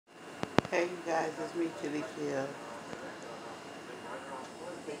Hey you guys, it's me, Chili Field.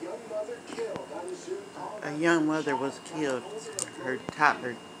 A young mother was killed. Her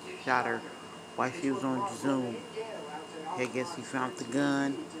toddler shot her while she was on Zoom. I guess he found the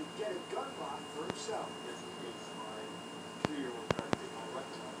gun.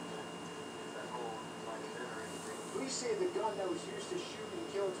 Police say the gun that was used to shoot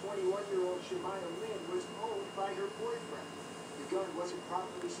and kill 21-year-old Shemaya Lynn was owned by her boyfriend. The gun wasn't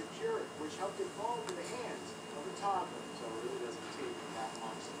properly secured, which helped it fall into the hands of a toddler. So it really doesn't take that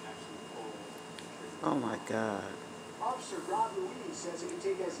much to actually pull the trigger. Oh my God. Officer Rob Louise says it can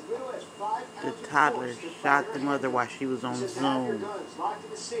take as little as 5 The pounds toddler of force to shot the fire mother a while she was on He says to have your Zoom. guns locked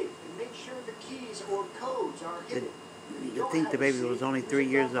in the safe and make sure the keys or codes are hidden. I think the baby was only 3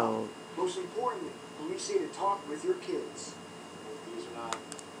 years old. Most importantly, police say to talk with your kids. These are not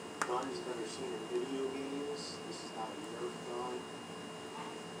guns that are seen in video games. This is not a Nerf gun.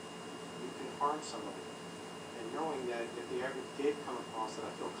 You can harm somebody. And knowing that if they ever did come across it,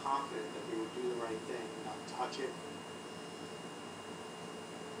 I feel confident that they would do the right thing and not touch it.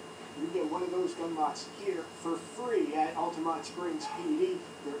 You get one of those gun locks here for free at Altamont Springs PD.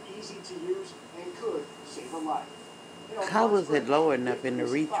 They're easy to use and could save a life. How was it low enough in the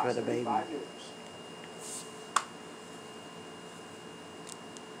reach for the baby?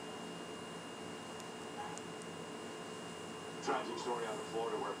 Tragic story out of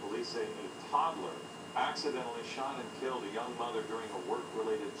Florida where police say a toddler accidentally shot and killed a young mother during a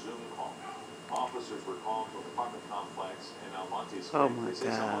work-related Zoom call. Officers were called to an apartment complex in Almonte Springs. Oh my They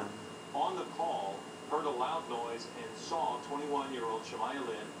say God. someone on the call heard a loud noise and saw 21-year-old Shemaya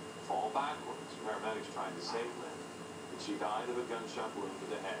Lynn fall backwards. Paramedics tried to save Lynn, but she died of a gunshot wound to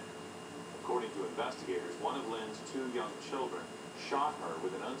the head. According to investigators, one of Lynn's 2 young children shot her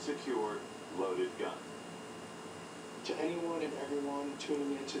with an unsecured, loaded gun. To anyone and everyone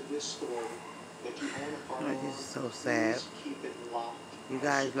tuning into this story, if you own a firearm, This is so sad. keep it locked. You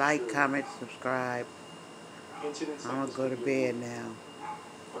guys like, comment, subscribe. I'm gonna go to bed now.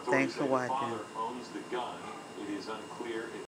 Thanks for watching. The father owns the gun. It is unclear if